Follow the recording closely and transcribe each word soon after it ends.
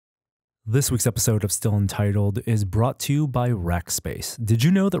This week's episode of Still Untitled is brought to you by Rackspace. Did you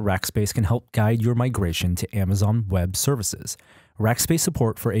know that Rackspace can help guide your migration to Amazon Web Services? Rackspace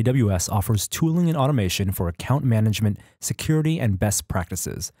support for AWS offers tooling and automation for account management, security, and best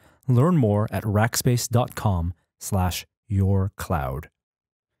practices. Learn more at rackspace.com/yourcloud.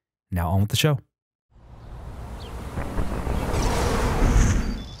 Now on with the show.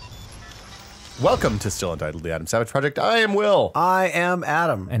 Welcome to Still Untitled, the Adam Savage Project. I am Will. I am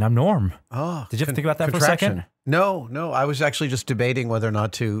Adam. And I'm Norm. Oh, Did you have to think about that for a second? No. I was actually just debating whether or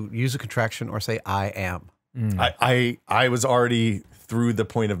not to use a contraction or say I am. I was already through the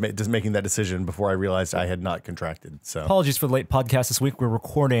point of just making that decision before I realized I had not contracted. So Apologies for the late podcast this week. We're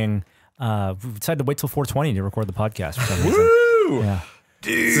recording. We decided to wait till 4:20 to record the podcast for some reason. Woo! Yeah.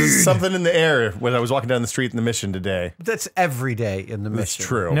 Dude. There's something in the air when I was walking down the street in the Mission today. That's every day in the That's Mission.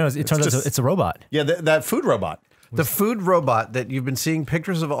 true. No, it turns out it's a robot. Yeah, that food robot. The food robot that you've been seeing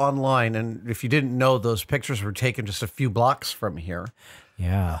pictures of online, and if you didn't know, those pictures were taken just a few blocks from here.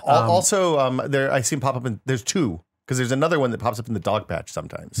 Yeah. Also, there I see him pop up, there's two, because there's another one that pops up in the dog patch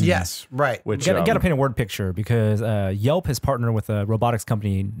sometimes. Yes, right. Which Got to paint a word picture because Yelp has partnered with a robotics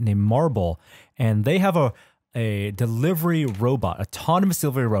company named Marble, and they have a delivery robot, autonomous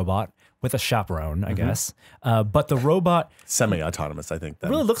delivery robot with a chaperone, I guess. But the robot semi-autonomous, I think. Then.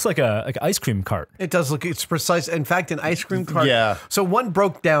 Really looks like an ice cream cart. It does look, it's precise. In fact, an ice cream cart. Yeah. So one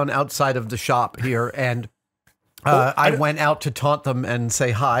broke down outside of the shop here, and I went out to taunt them and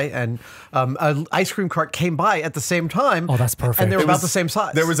say hi, and an ice cream cart came by at the same time. Oh, that's perfect. And they were about the same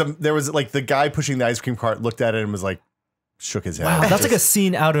size. There was like the guy pushing the ice cream cart looked at it and was like, shook his head. Wow, that's like a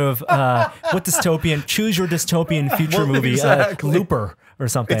scene out of what dystopian? Choose your dystopian future movie, exactly. Looper or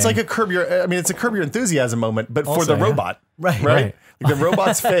something. It's like a Curb Your Enthusiasm moment, but for the robot, Right. Like the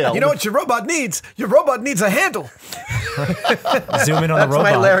robots fail. You know what your robot needs? Your robot needs a handle. Zoom in on That's the robot.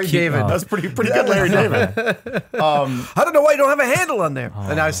 my Larry David. That's pretty good, Larry David. I don't know why you don't have a handle on there.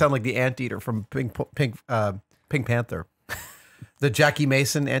 And now I sound like the anteater from Pink Panther. The Jackie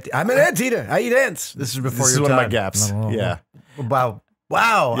Mason I'm an anteater. I eat ants. This is before This is your one time. of my gaps. Yeah. Wow.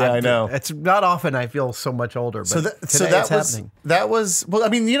 Yeah, I know. It's not often I feel so much older, but today it's happening. That was well. I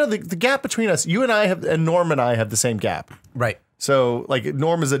mean, you know, the gap between us, you and I have, and Norm and I have the same gap. Right. So, like,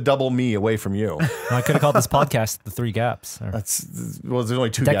 Norm is a double me away from you. I could have called this podcast The Three Gaps. That's well, there's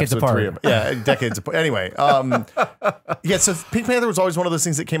only two Decades gaps. apart. Three of, yeah, decades apart. Anyway, yeah. So Pink Panther was always one of those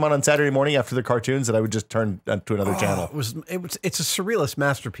things that came on Saturday morning after the cartoons that I would just turn to another channel. It's a surrealist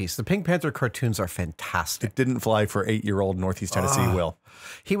masterpiece. The Pink Panther cartoons are fantastic. It didn't fly for 8-year-old Northeast Tennessee Will.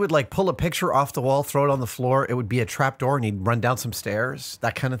 He would like pull a picture off the wall, throw it on the floor. It would be a trap door, and he'd run down some stairs.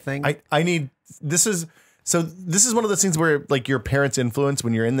 That kind of thing. This is one of those things where like your parents' influence,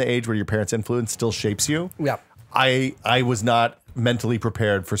 when you're in the age where your parents' influence still shapes you. Yeah. I was not mentally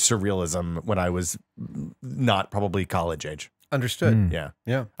prepared for surrealism when I was not probably college age. Understood. Yeah.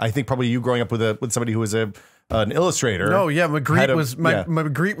 Yeah. I think probably you growing up with somebody who was an illustrator. No, yeah,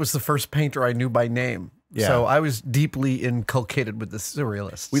 Magritte was the first painter I knew by name. Yeah. So I was deeply inculcated with the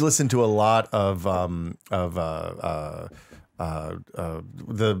surrealists. We listened to a lot of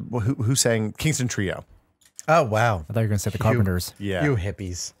who sang Kingston Trio. Oh, wow. I thought you were going to say the Carpenters. Yeah. You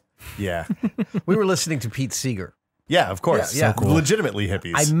hippies. Yeah. We were listening to Pete Seeger. Yeah, of course. Yeah, so cool. Legitimately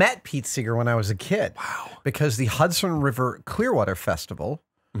hippies. I met Pete Seeger when I was a kid. Wow. Because the Hudson River Clearwater Festival,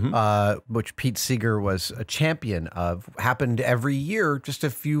 which Pete Seeger was a champion of, happened every year just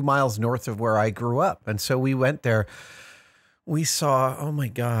a few miles north of where I grew up. And so we went there. We saw, oh my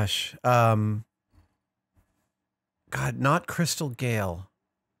gosh, God, not Crystal Gale,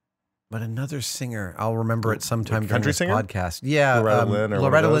 but another singer. I'll remember it sometime during this podcast. Yeah,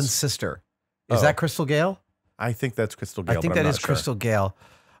 Loretta Lynn's sister. Is that Crystal Gale? I think that's Crystal Gale. I think that is Crystal Gale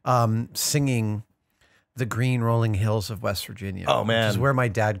singing The Green Rolling Hills of West Virginia. Oh, man. Which is where my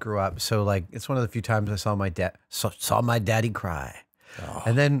dad grew up. So, like, it's one of the few times I saw my daddy cry. Oh.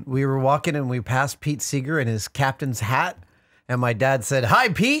 And then we were walking and we passed Pete Seeger in his captain's hat. And my dad said, "Hi,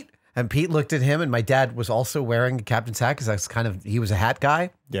 Pete." And Pete looked at him, and my dad was also wearing a captain's hat because he was a hat guy.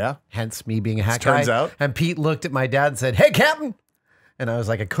 Yeah. Hence me being a hat guy. Turns out. And Pete looked at my dad and said, "Hey, Captain." And I was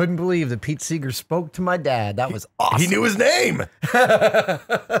like, I couldn't believe that Pete Seeger spoke to my dad. That was awesome. He knew his name.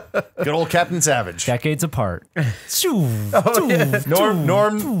 Good old Captain Savage. Decades apart.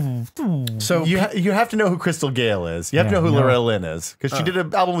 Norm. So you have to know who Crystal Gale is. You have to know who Loretta Lynn is because she did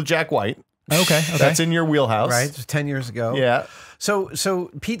an album with Jack White. Okay. That's in your wheelhouse. Right, just 10 years ago. Yeah.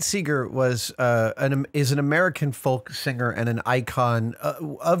 So Pete Seeger is an American folk singer and an icon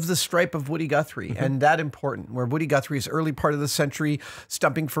of the stripe of Woody Guthrie, and that important. Where Woody Guthrie is early part of the century,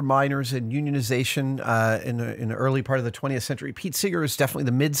 stumping for miners and unionization in the early part of the 20th century. Pete Seeger is definitely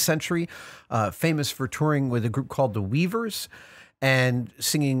the mid-century, famous for touring with a group called the Weavers, and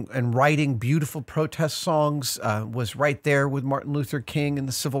singing and writing beautiful protest songs, was right there with Martin Luther King and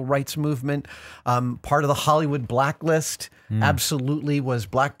the civil rights movement. Part of the Hollywood blacklist, absolutely was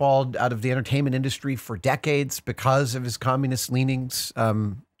blackballed out of the entertainment industry for decades because of his communist leanings.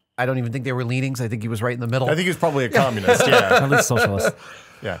 I don't even think they were leanings. I think he was right in the middle. I think he was probably a communist. Yeah. At least socialist.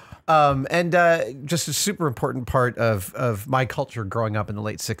 Yeah. And just a super important part of my culture growing up in the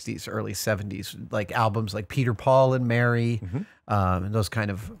late 60s, early 70s, like albums like Peter, Paul, and Mary, and those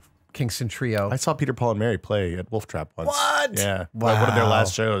kind of Kingston Trio. I saw Peter, Paul, and Mary play at Wolf Trap once. What? Yeah. Wow. One of their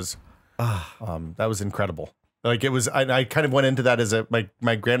last shows. That was incredible. Like it was, I kind of went into that as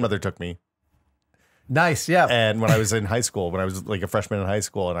my grandmother took me. Nice, yeah. And when I was in high school, when I was like a freshman in high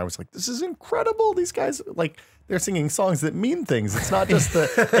school, and I was like, this is incredible. These guys, like, they're singing songs that mean things. It's not just the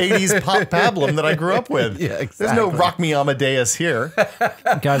 80s pop pablum that I grew up with. Yeah, exactly. There's no Rock Me Amadeus here.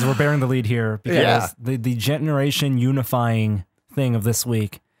 Guys, we're bearing the lead here because the generation unifying thing of this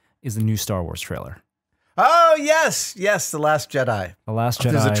week is the new Star Wars trailer. Oh, yes. Yes, The Last Jedi. The Last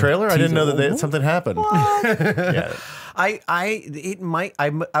Jedi. There's a trailer? I didn't know teaser. that something happened. Yeah.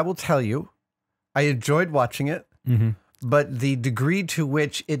 I will tell you, I enjoyed watching it, but the degree to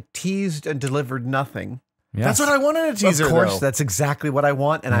which it teased and delivered nothing. Yes. That's what I wanted a teaser, Of course, though. that's exactly what I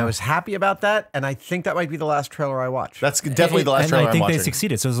want, and I was happy about that, and I think that might be the last trailer I watch. That's definitely the last trailer I think I'm watching. they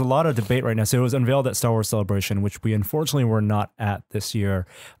succeeded. So there's a lot of debate right now. So it was unveiled at Star Wars Celebration, which we unfortunately were not at this year.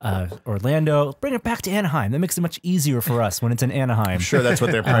 Orlando, bring it back to Anaheim. That makes it much easier for us when it's in Anaheim. I'm sure that's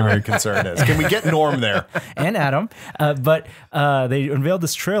what their primary concern is. Can we get Norm there? And Adam. But they unveiled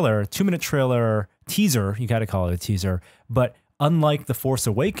this trailer, 2-minute trailer teaser. You got to call it a teaser. But unlike The Force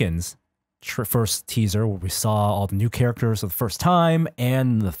Awakens first teaser, where we saw all the new characters for the first time,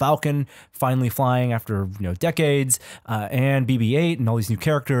 and the Falcon finally flying after decades, and BB-8 and all these new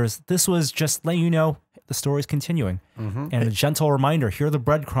characters, this was just letting you know the story's continuing. And a gentle reminder, here are the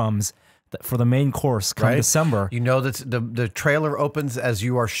breadcrumbs for the main course come December. You know that the trailer opens as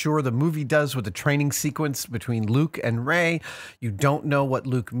you are sure the movie does, with the training sequence between Luke and Rey. You don't know what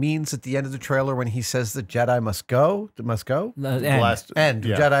Luke means at the end of the trailer when he says the Jedi must go. End. The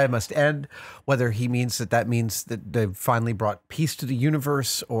Jedi must end. Whether he means that means that they've finally brought peace to the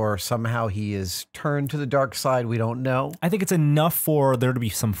universe, or somehow he is turned to the dark side, we don't know. I think it's enough for there to be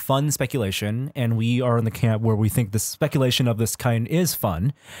some fun speculation, and we are in the camp where we think the speculation of this kind is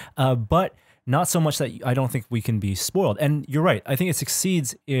fun, but not so much that I don't think we can be spoiled. And you're right. I think it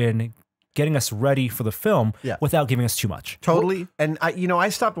succeeds in getting us ready for the film without giving us too much. Totally. And I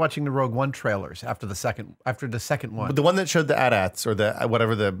stopped watching the Rogue One trailers after the second one. But the one that showed the AT-ATs, or the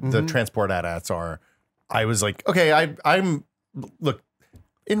whatever the transport AT-ATs are, I was like, okay, I'm look,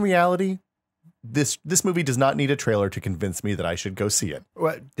 in reality, this movie does not need a trailer to convince me that I should go see it.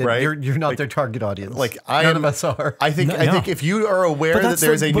 Right? You're not their target audience. Like none of us are. I think if you are aware that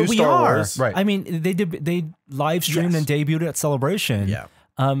there's a new Star Wars, right? I mean, they live streamed and debuted at Celebration. Yeah.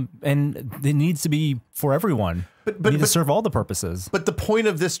 And it needs to be for everyone. But need to serve all the purposes. But the point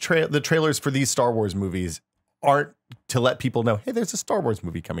of this the trailers for these Star Wars movies aren't to let people know, hey, there's a Star Wars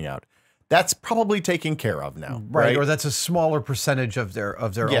movie coming out. That's probably taken care of now, right? Or that's a smaller percentage of their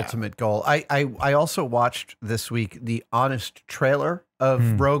ultimate goal. I also watched this week the honest trailer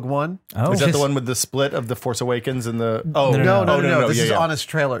of Rogue One. Oh, is that the one with the split of the Force Awakens and the? Oh no. This is honest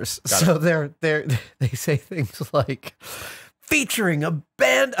trailers. So they say things like, featuring a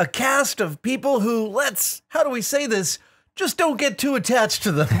cast of people who, how do we say this? Just don't get too attached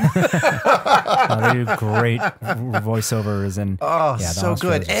to them. They do great voiceovers and so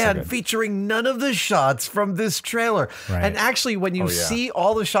good. And featuring none of the shots from this trailer. Right. And actually, when you see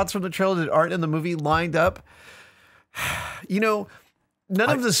all the shots from the trailer that aren't in the movie lined up, none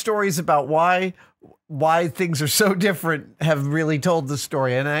of the stories about why things are so different have really told the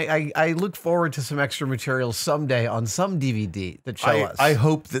story. And I look forward to some extra material someday on some DVD that show us. I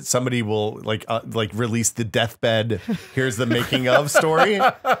hope that somebody will like release the deathbed, here's the making of story,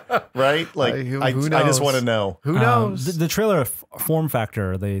 right? Like I just want to know. Who knows? The trailer form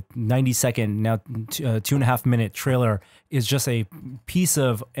factor, the 90-second, now 2.5 minute trailer, is just a piece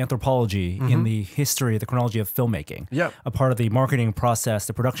of anthropology in the history, the chronology of filmmaking. Yeah, a part of the marketing process,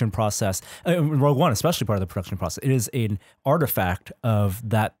 the production process. Rogue One, especially part of the production process. It is an artifact of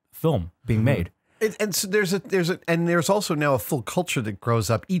that film being made. And so there's also now a full culture that grows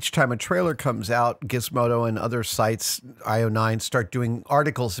up. Each time a trailer comes out, Gizmodo and other sites, IO9, start doing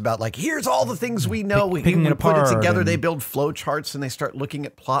articles about like, here's all the things we know. We put it together. They build flow charts and they start looking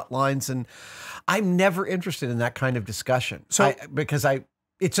at plot lines. And I'm never interested in that kind of discussion. Because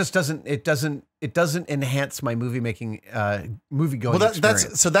it just doesn't enhance my movie making movie going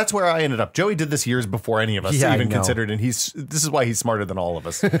experience. That's where I ended up. Joey did this years before any of us even considered, and this is why he's smarter than all of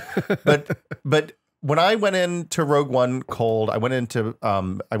us. but when I went into Rogue One cold, I went into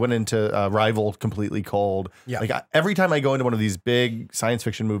Rival completely cold. Yeah. Like every time I go into one of these big science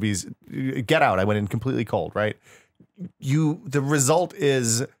fiction movies, Get Out, I went in completely cold. Right. The result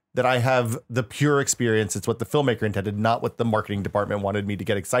is that I have the pure experience. It's what the filmmaker intended, not what the marketing department wanted me to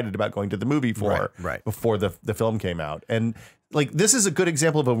get excited about going to the movie for before the film came out. And like, this is a good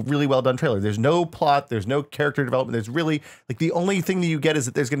example of a really well done trailer. There's no plot. There's no character development. There's really like the only thing that you get is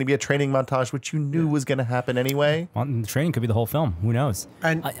that there's going to be a training montage, which you knew was going to happen anyway. Well, the training could be the whole film. Who knows?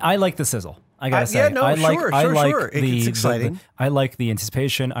 And I like the sizzle. I gotta say, sure. It's exciting. I like the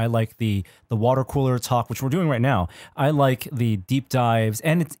anticipation. I like the water cooler talk, which we're doing right now. I like the deep dives,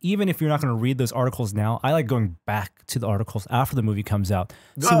 and it's even if you're not going to read those articles now, I like going back to the articles after the movie comes out.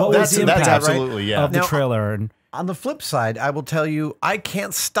 See what was the impact of the trailer. And on the flip side, I will tell you, I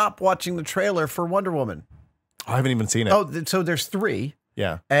can't stop watching the trailer for Wonder Woman. I haven't even seen it. Oh, so there's 3.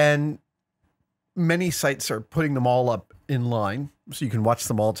 Yeah, and many sites are putting them all up in line, so you can watch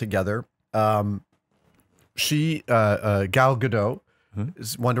them all together. Gal Gadot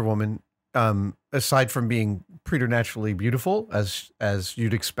is Wonder Woman. Aside from being preternaturally beautiful, as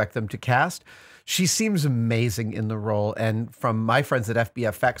you'd expect them to cast, she seems amazing in the role. And from my friends at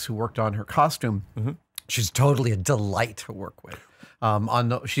FBFX who worked on her costume, she's totally a delight to work with.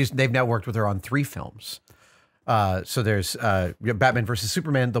 They've now worked with her on 3 films. So there's Batman versus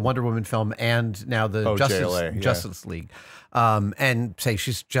Superman, the Wonder Woman film, and now the Justice League. And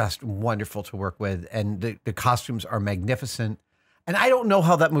she's just wonderful to work with, and the costumes are magnificent. And I don't know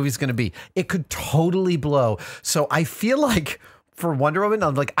how that movie's going to be. It could totally blow. So I feel like for Wonder Woman,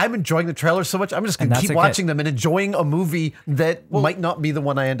 I'm enjoying the trailer so much. I'm just going to keep watching them and enjoying a movie that might not be the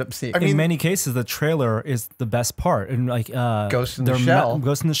one I end up seeing. In many cases, the trailer is the best part. And like Ghost in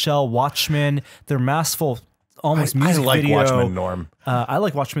the Shell, Watchmen, they're masterful. Almost music I like video. Watchmen, Norm. I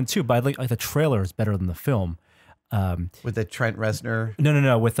like Watchmen too, but I like the trailer is better than the film. With the Trent Reznor?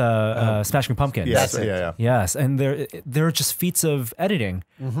 No, with Smashing Pumpkins. Yes, yeah. Yes, and they're just feats of editing.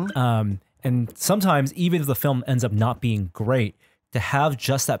 And sometimes, even if the film ends up not being great, to have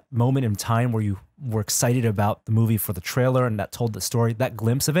just that moment in time where you were excited about the movie for the trailer and that told the story, that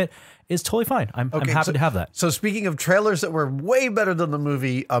glimpse of it is totally fine. I'm happy to have that. So speaking of trailers that were way better than the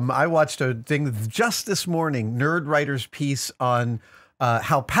movie, I watched a thing just this morning, Nerd Writer's piece on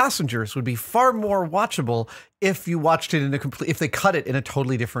how Passengers would be far more watchable if you watched it if they cut it in a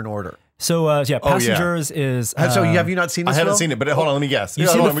totally different order. So Passengers is. So have you not seen this? I haven't seen it, but hold on, let me guess. I've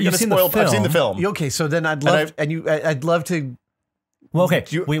seen the film. Okay, so then I'd love to. Well, okay,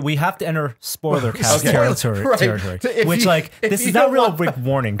 we have to enter Spoilercast territory, which this is not really a big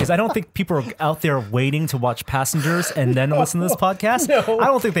warning, because I don't think people are out there waiting to watch Passengers and then listen to this podcast. No. I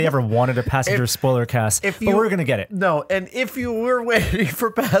don't think they ever wanted a Passengers Spoilercast, but we're going to get it. No, and if you were waiting for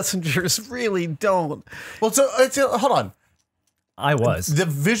Passengers, really don't. Well, so hold on. I was. The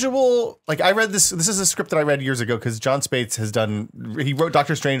visual, I read this. This is a script that I read years ago because John Spates he wrote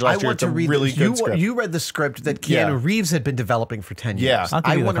Doctor Strange last year. It's a really good script. You read the script that Keanu Reeves had been developing for 10 years. Yeah.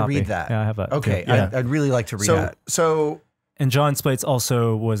 I want to read that. Yeah, I have that. Okay, yeah. I'd really like to read that. And John Spates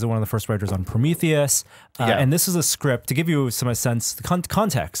also was one of the first writers on Prometheus. And this is a script, to give you some sense, the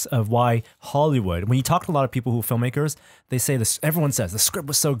context of why Hollywood, when you talk to a lot of people who are filmmakers, they say this, everyone says the script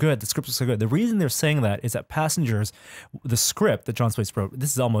was so good, the script was so good. The reason they're saying that is that Passengers, the script that John Spates wrote,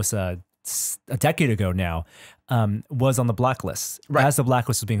 this is almost a decade ago now, was on the blacklist. Right. As the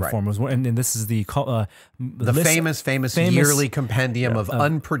blacklist was being formed. And this is the famous yearly compendium of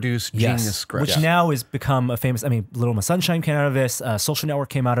unproduced genius scripts. Which now has become a famous, Little Miss Sunshine came out of this, Social Network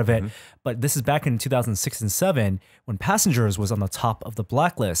came out of it, but this is back in 2006 and 2007 when Passengers was on the top of the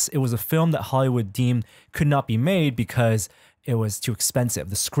blacklist. It was a film that Hollywood deemed could not be made because it was too expensive.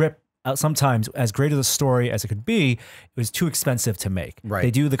 The script, sometimes as great as a story as it could be, it was too expensive to make. Right. They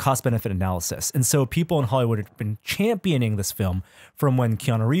do the cost-benefit analysis. And so people in Hollywood have been championing this film from when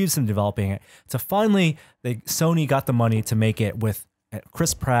Keanu Reeves was developing it to finally Sony got the money to make it with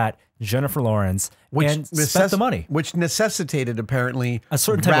Chris Pratt, Jennifer Lawrence, and spent the money. Which necessitated, apparently, a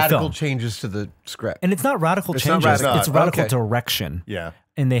certain type radical of film. changes to the script. And it's not radical It's changes. not radical. It's radical Okay. direction. Yeah.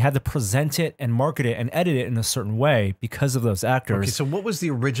 And they had to present it and market it and edit it in a certain way because of those actors. Okay, so what was the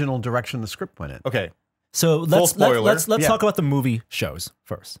original direction the script went in? Okay. So let's spoiler. let's talk about the movie shows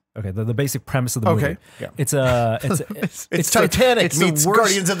first. Okay, the basic premise of the movie. Yeah. It's It's Titanic it's the meets worst-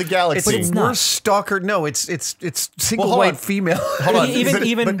 Guardians of the Galaxy. it's It's not. worst stalker. No, it's single hold white on. female. Hold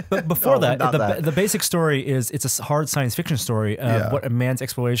on. But before No, that, not that. the basic story is it's a hard science fiction story of Yeah. what a man's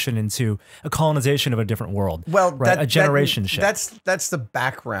exploration into a colonization of a different world. Well, right? A generation ship. That's the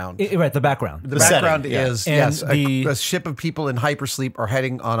background. Right, the background. The setting, background yeah. is And yes, the- a ship of people in hypersleep are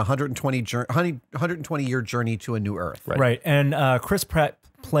heading on a 120 year journey to a new Earth. Right. And Chris Pratt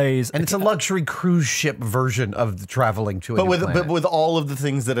plays, And it's a luxury cruise ship version of the traveling to a But new with planet. but with all of the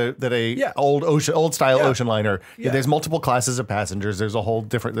things that a Yeah. old style Yeah. ocean liner. Yeah. There's multiple classes of passengers. There's a whole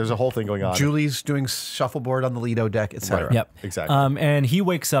thing going on. Julie's doing shuffleboard on the Lido deck, etc. Right. Yep. Exactly. And he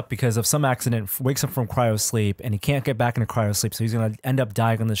wakes up because of some accident, wakes up from cryo sleep, and he can't get back into cryo sleep, so he's going to end up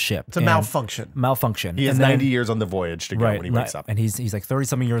dying on the ship. It's a malfunction. Malfunction. He has And then- 90 years on the voyage to go when he wakes up. And he's like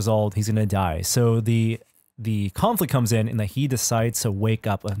 30-something years old. He's going to die. So the conflict comes in that he decides to wake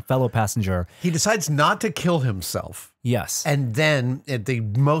up a fellow passenger. He decides not to kill himself. Yes. And then at the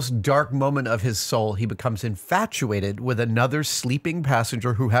most dark moment of his soul, he becomes infatuated with another sleeping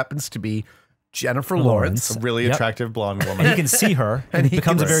passenger who happens to be Jennifer Lawrence. A really Yep. attractive blonde woman. And he can see her, and it he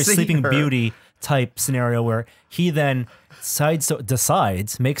becomes a can very see Sleeping her. Beauty type scenario where he then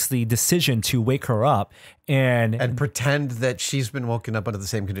makes the decision to wake her up, and pretend that she's been woken up under the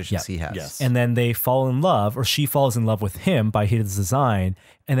same conditions he has. Yes. and then they fall in love, or she falls in love with him by his design.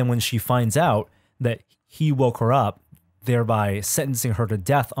 And then when she finds out that he woke her up, thereby sentencing her to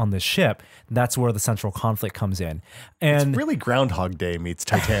death on the ship, that's where the central conflict comes in. And Really Groundhog Day meets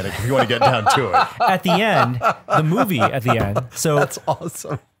Titanic if you want to get down to it. at the end, the movie at the end, so That's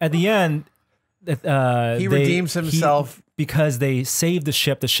awesome. at the end, He redeems himself. because they saved the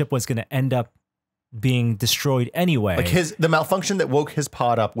ship. The ship was going to end up being destroyed anyway. Like the malfunction that woke his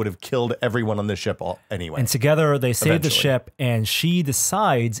pod up would have killed everyone on the ship anyway. And together they save the Eventually. ship, and she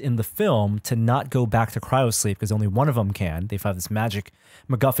decides in the film to not go back to cryosleep because only one of them can. They find this magic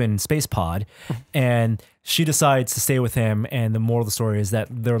MacGuffin space pod, and she decides to stay with him. And the moral of the story is that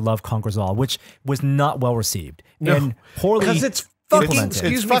their love conquers all, which was not well received and poorly Because it's fucking, implemented.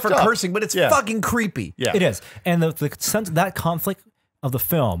 excuse It's me for fucked up. cursing, but it's Yeah. fucking creepy. yeah. It is. And the sense that conflict of the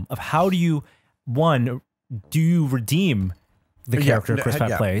film of how do you redeem the character Chris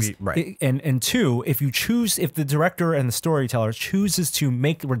Pratt plays, right. and two, if the director and the storyteller chooses to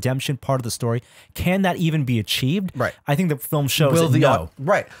make the redemption part of the story, can that even be achieved? Right. I think the film shows that no.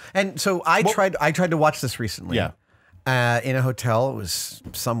 Right. And so I tried to watch this recently. Yeah. In a hotel. It was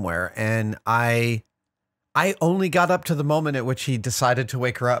somewhere, and I only got up to the moment at which he decided to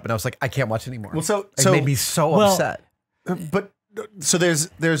wake her up, and I was like, I can't watch anymore. Well, it made me so upset. But so there's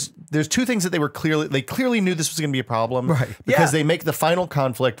two things that they clearly knew this was going to be a problem, Right. Because Yeah. they make the final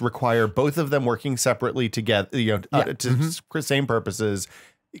conflict require both of them working separately together, to same purposes.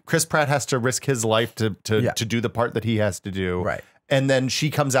 Chris Pratt has to risk his life to do the part that he has to do, Right. And then she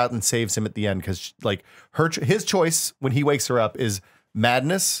comes out and saves him at the end because his choice when he wakes her up is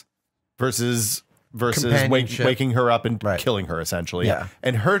madness versus Companionship. waking her up and Right. killing her essentially, Yeah.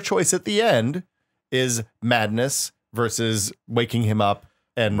 And her choice at the end is madness versus waking him up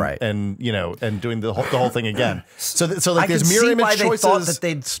and Right. and doing the whole thing again. So I there's can mirror see image why choices. they thought that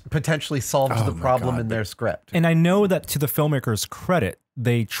they'd potentially solved the my problem God, in their script. And I know that to the filmmakers' credit,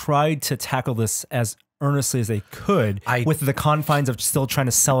 they tried to tackle this as earnestly as they could with the confines of still trying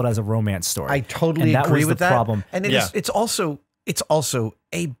to sell it as a romance story. I totally and that agree was with the that. problem. And it's also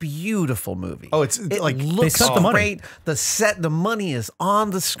a beautiful movie. Oh, it looks spent the money. great. The money is on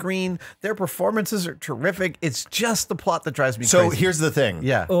the screen. Their performances are terrific. It's just the plot that drives me So crazy. here's the thing.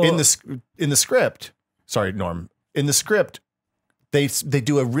 Yeah. In the script, sorry, Norm. In the script, they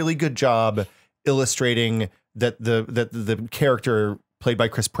do a really good job illustrating that the character played by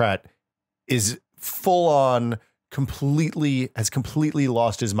Chris Pratt is full on has completely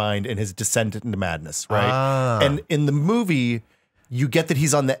lost his mind and has descended into madness, right? And in the movie, you get that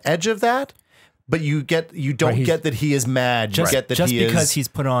he's on the edge of that, but you don't get that he is mad. You get that just he because is he's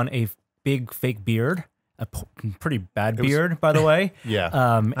put on a big fake beard, pretty bad beard, by the way.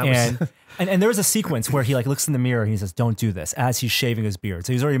 Yeah. And there's a sequence where he looks in the mirror and he says, "Don't do this," as he's shaving his beard.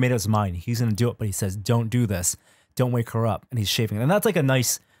 So he's already made up his mind. He's going to do it, but he says, "Don't do this. Don't wake her up." And he's shaving it. And that's a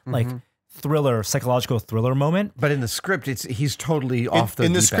nice thriller, psychological thriller moment. But in the script, he's totally off the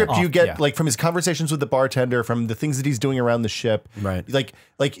in the deep script. end. You get like from his conversations with the bartender, from the things that he's doing around the ship, Right. Like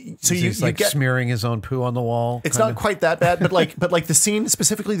so he's you like get smearing his own poo on the wall. It's kind not quite that bad, but like the scene,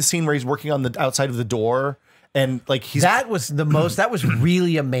 specifically the scene where he's working on the outside of the door, and like that was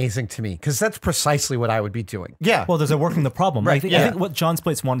really amazing to me, because that's precisely what I would be doing. yeah. Well, there's a working the problem. Right, I think, yeah. I think what John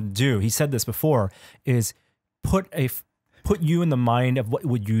Splates wanted to do, he said this before, is put you in the mind of what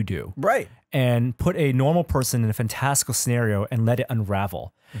would you do. Right. And put a normal person in a fantastical scenario and let it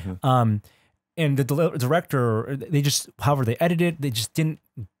unravel. And the director, they just, however they edited, they just didn't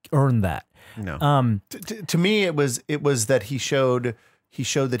earn that. No. To me, it was that he showed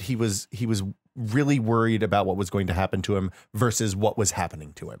that he was really worried about what was going to happen to him versus what was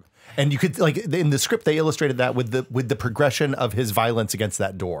happening to him. And you could, like, in the script, they illustrated that with the progression of his violence against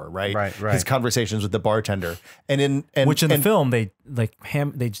that door, right? Right. His conversations with the bartender, and which in the film they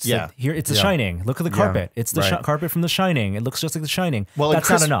just said, here it's The Shining. Look at the carpet. It's the carpet from The Shining. It looks just like The Shining. Well, that's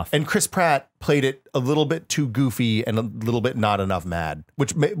not enough. And Chris Pratt played it a little bit too goofy and a little bit not enough mad.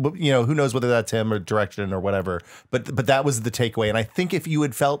 Which, you know, who knows whether that's him or direction or whatever. But that was the takeaway. And I think if you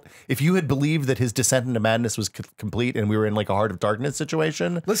had believed that his descent into madness was complete and we were in like a Heart of Darkness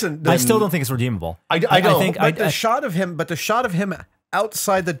situation, Listen. I still don't think it's redeemable. I don't. think the shot of him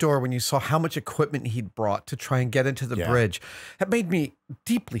outside the door, when you saw how much equipment he'd brought to try and get into the bridge, it made me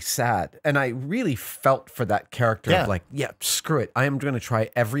deeply sad. And I really felt for that character of like, screw it. I am going to try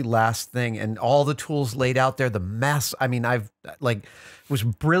every last thing. And all the tools laid out there, the mess. I mean, was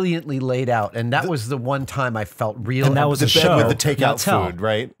brilliantly laid out. And that was the one time I felt real. And that was a show with the takeout food,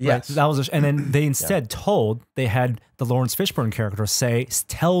 right? Yes. Right. That was and then they instead they had the Lawrence Fishburne character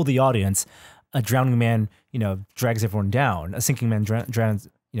tell the audience, a drowning man, you know, drags everyone down. A sinking man drowns,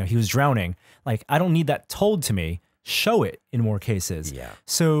 you know, he was drowning. Like, I don't need that told to me. Show it in more cases. Yeah.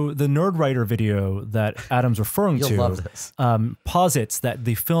 So the Nerd Writer video that Adam's referring You'll to love this. Posits that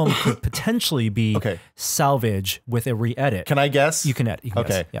the film could potentially be salvage with a re-edit. Can I guess? You can edit. You can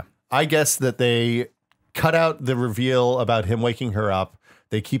guess. Yeah. I guess that they cut out the reveal about him waking her up.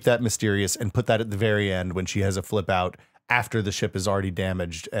 They keep that mysterious and put that at the very end when she has a flip out after the ship is already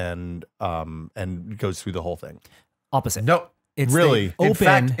damaged and goes through the whole thing. Opposite. No. It's really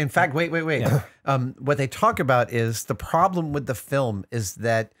open. In fact, wait. Yeah. What they talk about is the problem with the film is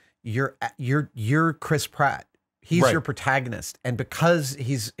that you're Chris Pratt. He's your protagonist, and because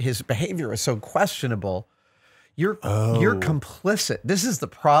his behavior is so questionable, you're complicit. This is the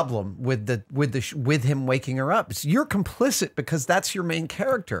problem with him waking her up. You're complicit because that's your main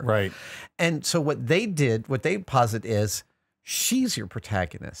character, right? And so what they posit is she's your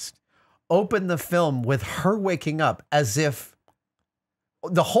protagonist. Open the film with her waking up as if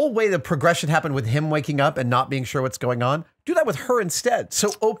the whole way the progression happened with him waking up and not being sure what's going on. Do that with her instead.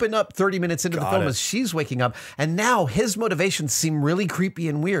 So open up 30 minutes into the film as she's waking up, and now his motivations seem really creepy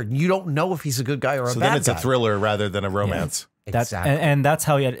and weird. You don't know if he's a good guy or a bad guy. So then it's a thriller rather than a romance. Yeah. Exactly. And that's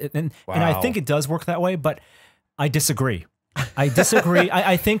how he had it. And I think it does work that way, but I disagree. I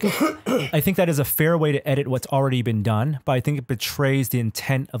think that is a fair way to edit what's already been done, but I think it betrays the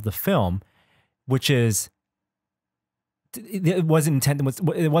intent of the film, which is it wasn't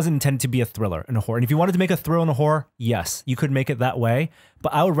intended to be a thriller and a horror. And if you wanted to make a thriller and a horror, yes, you could make it that way.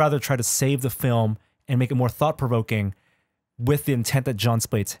 But I would rather try to save the film and make it more thought-provoking with the intent that John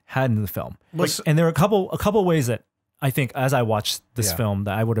Splates had in the film. And there are a couple ways that I think, as I watched this film,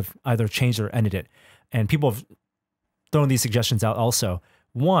 that I would have either changed or ended it. And people have thrown these suggestions out also.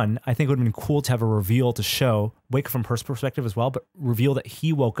 One, I think it would have been cool to have a reveal to show, wake from her perspective as well, but reveal that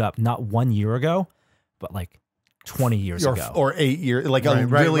he woke up not 1 year ago, but like 20 years ago. Or 8 years. Like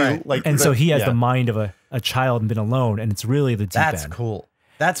really like. And so he has the mind of a child and been alone, and it's really the deep end. That's cool.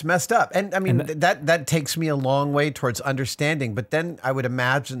 That's messed up. And I mean, that takes me a long way towards understanding, but then I would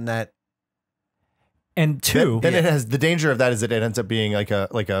imagine that. And two, then it has the danger of that is that it ends up being like a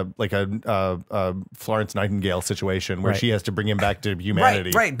Florence Nightingale situation where she has to bring him back to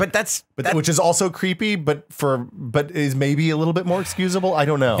humanity. Right. But which is also creepy, but is maybe a little bit more excusable. I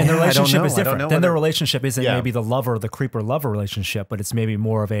don't know. And the relationship is different. Then the relationship isn't maybe the lover, the creeper lover relationship, but it's maybe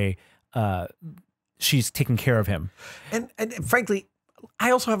more of a she's taking care of him. And frankly,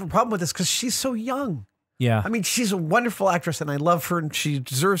 I also have a problem with this because she's so young. Yeah. I mean, she's a wonderful actress and I love her and she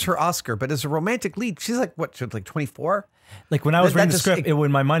deserves her Oscar. But as a romantic lead, she's like, what, she's like 24? Like when I was reading the script,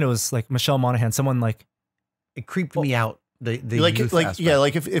 in my mind, it was like Michelle Monaghan, someone like. It creeped me out. The youth like aspect. Yeah,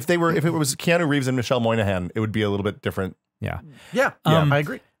 like if it was Keanu Reeves and Michelle Monaghan, it would be a little bit different. Yeah. Yeah. I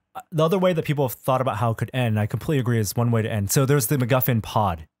agree. The other way that people have thought about how it could end, I completely agree, is one way to end. So there's the MacGuffin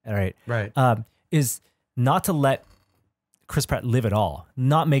pod, all right? Right. Is not to let Chris Pratt live at all,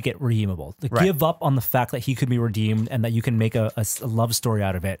 not make it redeemable. Right. Give up on the fact that he could be redeemed and that you can make a love story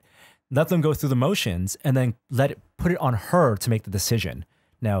out of it. Let them go through the motions and then put it on her to make the decision.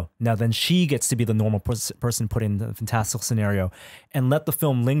 Now then she gets to be the normal person put in the fantastical scenario, and let the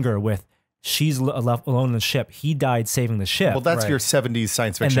film linger with she's left alone in the ship. He died saving the ship. Well, that's your 70s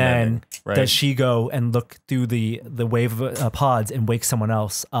science fiction and then ending, right? does she go and look through the wave of pods and wake someone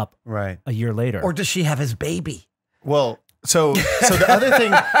else up a year later? Or does she have his baby? Well, so the other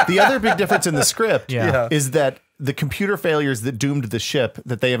thing, the other big difference in the script is that the computer failures that doomed the ship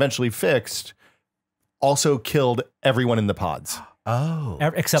that they eventually fixed also killed everyone in the pods. Oh.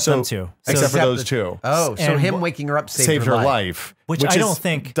 Except them two. Except for those two. Oh, so him waking her up saved her life. Which I don't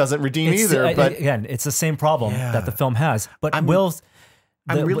think doesn't redeem either. But again, it's the same problem that the film has. But I'm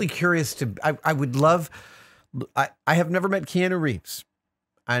really curious to. I would love. I have never met Keanu Reeves,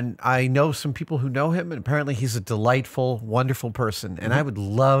 and I know some people who know him, and apparently he's a delightful, wonderful person. And I would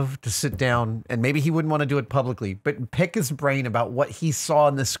love to sit down, and maybe he wouldn't want to do it publicly, but pick his brain about what he saw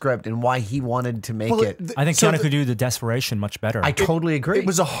in the script and why he wanted to make it. I think Keanu could do the desperation much better. I totally agree. It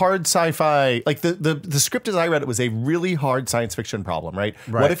was a hard sci-fi, like the script as I read it was a really hard science fiction problem, right?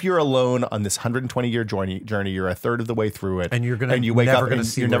 What if you're alone on this 120-year journey, you're a third of the way through it, and you wake up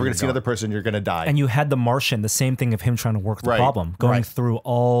and you're never going to see another person, you're going to die. And you had The Martian, the same thing of him trying to work the problem, going through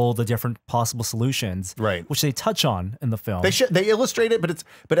all the different possible solutions, which they touch on in the film. They illustrate it,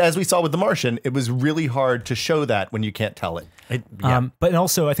 but as we saw with The Martian, it was really hard to show that when you can't tell it. But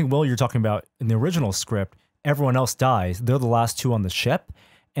also, I think, Will, you're talking about in the original script, everyone else dies. They're the last two on the ship,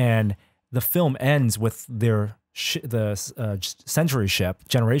 and the film ends with their Century ship,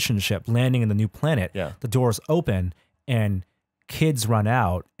 Generation ship, landing in the new planet. The doors open, and kids run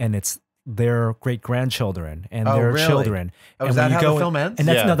out, and it's their great-grandchildren and their children. Oh, is that how the film ends? And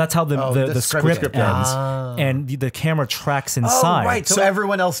that's how the script ends. And the camera tracks inside. Oh, right. So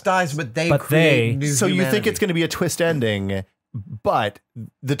everyone else dies, but they create new So humanity. you think it's going to be a twist ending, but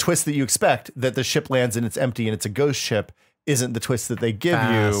the twist that you expect, that the ship lands and it's empty and it's a ghost ship, isn't the twist that they give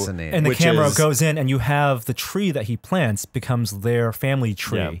you. And the camera goes in, and you have the tree that he plants becomes their family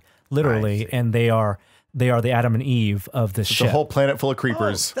tree, literally, and they are the Adam and Eve of the ship. The whole planet full of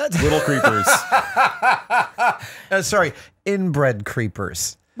creepers, little creepers. Sorry, inbred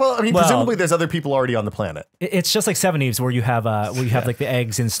creepers. Well, I mean, presumably there's other people already on the planet. It's just like Seven Eves, where you have like the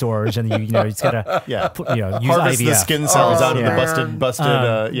eggs in storage, and you just gotta use harvest IVF. the skin cells out of the busted.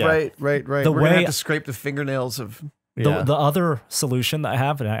 Right. We're gonna have to scrape the fingernails of. The other solution that I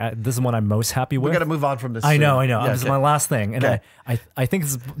have, and this is one I'm most happy with. We got to move on from this. I know. This is my last thing, and I think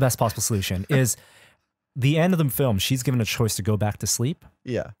this is the best possible solution. Is the end of the film, she's given a choice to go back to sleep.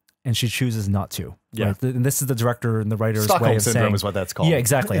 Yeah. And she chooses not to. Yeah. Right? And this is the director and the writer's Stockholm way of syndrome saying, is what that's called. Yeah,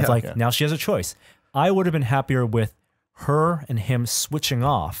 exactly. It's like, now she has a choice. I would have been happier with her and him switching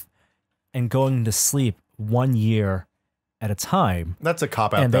off and going to sleep 1 year at a time. That's a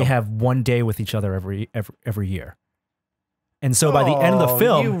cop-out, And they have 1 day with each other every year. And so by the end of the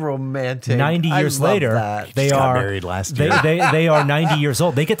film, you romantic. 90 years later, they got are married last year. They are 90 years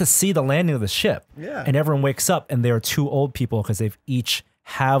old. They get to see the landing of the ship. Yeah. And everyone wakes up, and they are two old people because they've each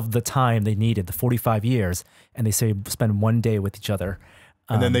have the time they needed, the 45 years, and they say spend 1 day with each other.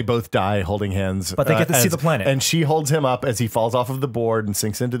 And then they both die holding hands. But they get to see the planet. And she holds him up as he falls off of the board and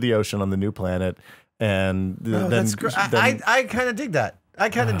sinks into the ocean on the new planet. And that's great. I kind of dig that. I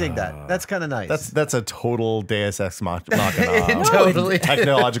kind of dig that. That's kind of nice. That's a total Deus Ex Machina. Totally.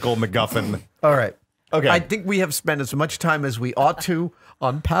 Technological MacGuffin. All right. Okay. I think we have spent as much time as we ought to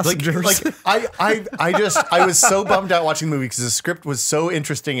on passengers. I was so bummed out watching the movie because the script was so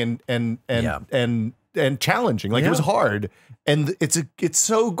interesting and challenging. Like it was hard. And it's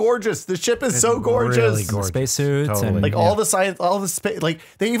so gorgeous. The ship is so gorgeous. Really gorgeous. Spacesuits and like all the science, all the space. Like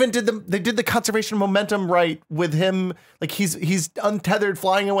they even did the conservation momentum right with him. Like he's untethered,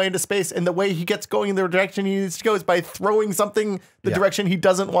 flying away into space, and the way he gets going in the direction he needs to go is by throwing something the direction he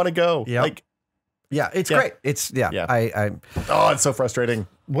doesn't want to go. Yep. Like, it's great. It's it's so frustrating.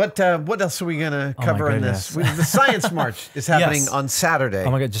 What else are we gonna cover in this? The Science March is happening on Saturday.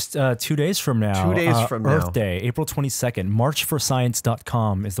 Oh my God, just 2 days from now. 2 days from now. Earth Day, April 22nd.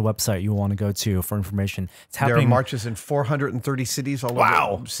 Marchforscience.com is the website you want to go to for information. It's happening. There are marches in 430 cities all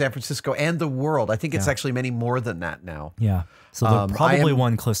over San Francisco and the world. I think it's actually many more than that now. Yeah. So there's probably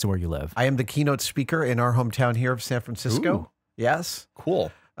one close to where you live. I am the keynote speaker in our hometown here of San Francisco. Ooh. Yes. Cool.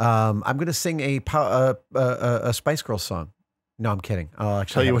 I'm going to sing a Spice Girls song. No, I'm kidding. I'll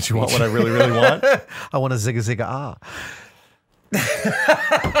actually tell you what you want. What I really, really want. I want a zigga zigga ah.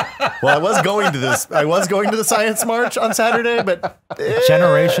 Well, I was going to the Science March on Saturday, but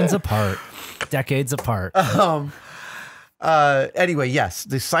generations apart, decades apart. Anyway, yes,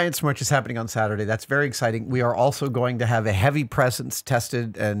 the Science March is happening on Saturday. That's very exciting. We are also going to have a heavy presence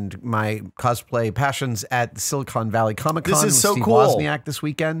tested and my cosplay passions at Silicon Valley Comic Con. This is with so Steve cool. Wozniak this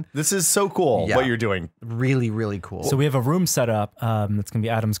weekend. This is so cool Yeah. what you're doing. Really, really cool. So we have a room set up. That's going to be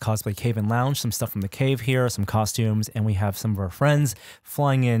Adam's Cosplay Cave and Lounge, some stuff from the cave here, some costumes, and we have some of our friends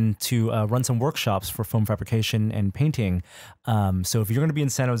flying in to run some workshops for foam fabrication and painting. So if you're going to be in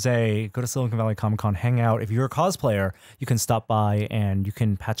San Jose, go to Silicon Valley Comic Con, hang out. If you're a cosplayer, you can stop by and you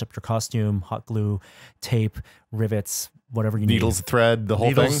can patch up your costume, hot glue, tape, rivets, whatever you Needles, need. thread, the whole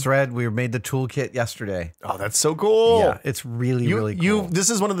Needles, thing. thread. We made the toolkit yesterday. Oh, that's so cool. Yeah, it's really, really cool. This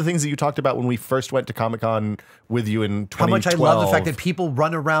is one of the things that you talked about when we first went to Comic-Con with you in 2012. How much I love the fact that people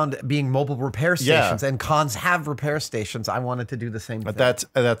run around being mobile repair stations, Yeah. and cons have repair stations. I wanted to do the same thing.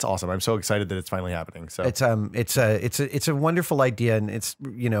 That's awesome. I'm so excited that it's finally happening. So It's a wonderful idea, and it's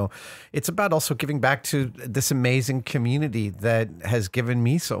it's about also giving back to this amazing community that has given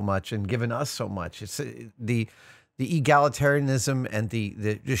me so much and given us so much. It's the egalitarianism and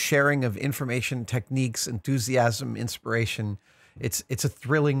the sharing of information, techniques, enthusiasm, inspiration. It's a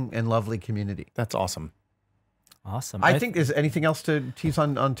thrilling and lovely community. that's awesome. Awesome. I think, is anything else to tease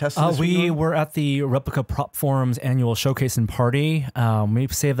on testing? this We week? were at the Replica Prop Forum's annual showcase and party.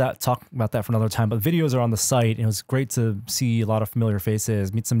 Maybe save that, talk about that for another time. But videos are on the site. It was great to see a lot of familiar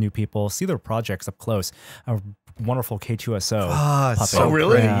faces, meet some new people, see their projects up close. A wonderful K2SO. puppet. So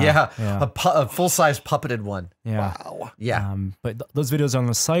really? Yeah. Yeah. A Yeah. full-size puppeted one. Yeah. Wow. Yeah. But those videos are on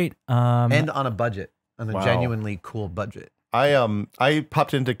the site. And on a budget, on a Wow. genuinely cool budget. I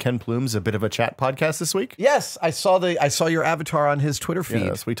popped into Ken Plume's A Bit of a Chat podcast this week. Yes, I saw your avatar on his Twitter feed.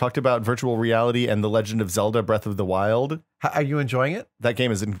 Yes, we talked about virtual reality and The Legend of Zelda: Breath of the Wild. Are you enjoying it? That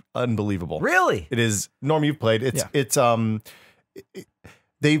game is unbelievable. Really? It is. Norm, you've played.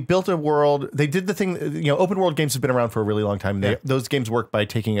 They built a world. They did the thing. Open world games have been around for a really long time. Those games work by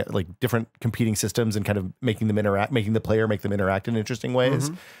taking like different competing systems and kind of making them interact, making the player make them interact in interesting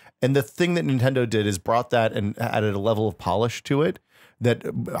ways. And the thing that Nintendo did is brought that and added a level of polish to it that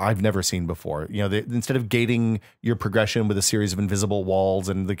I've never seen before. Instead of gating your progression with a series of invisible walls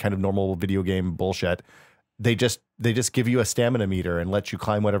and the kind of normal video game bullshit, they just give you a stamina meter and let you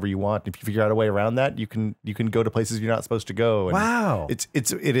climb whatever you want. If you figure out a way around that, you can go to places you're not supposed to go. And Wow. it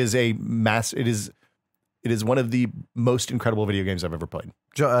is one of the most incredible video games I've ever played.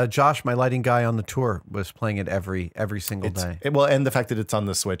 Josh, my lighting guy on the tour, was playing it every single day. And the fact that it's on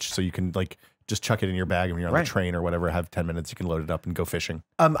the Switch, so you can like just chuck it in your bag and when you're on Right. the train or whatever, have 10 minutes, you can load it up and go fishing.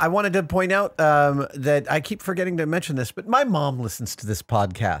 I wanted to point out that I keep forgetting to mention this, but my mom listens to this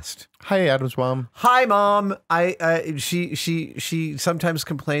podcast. Hi, Adam's mom. Hi, Mom. She sometimes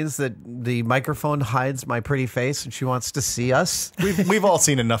complains that the microphone hides my pretty face, and she wants to see us. We've all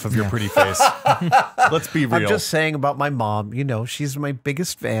seen enough of your pretty face. Let's be real. I'm just saying about my mom. She's my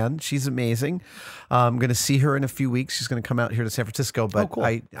biggest fan. She's amazing. I'm going to see her in a few weeks. She's going to come out here to San Francisco, but cool.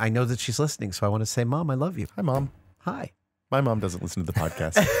 I know that she's listening, so I want to say, Mom, I love you. Hi, Mom. Hi. My mom doesn't listen to the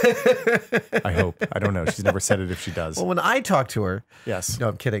podcast. I hope. I don't know. She's never said it if she does. Well, when I talk to her, Yes. no,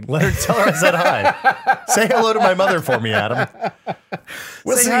 I'm kidding. Tell her I said hi. Say hello to my mother for me, Adam.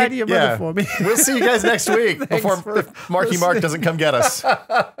 Say hi to your mother for me. We'll see you guys next week before for if Marky Mark doesn't come get us. All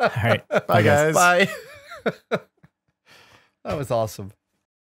right. Bye, guys. Bye. That was awesome.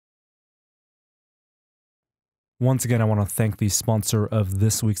 Once again, I want to thank the sponsor of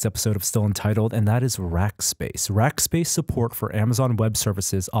this week's episode of Still Untitled, and that is Rackspace. Rackspace support for Amazon Web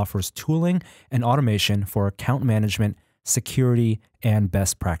Services offers tooling and automation for account management, security, and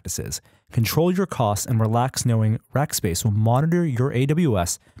best practices. Control your costs and relax knowing Rackspace will monitor your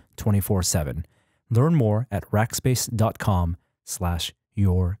AWS 24/7. Learn more at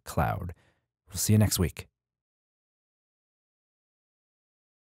rackspace.com/yourcloud. We'll see you next week.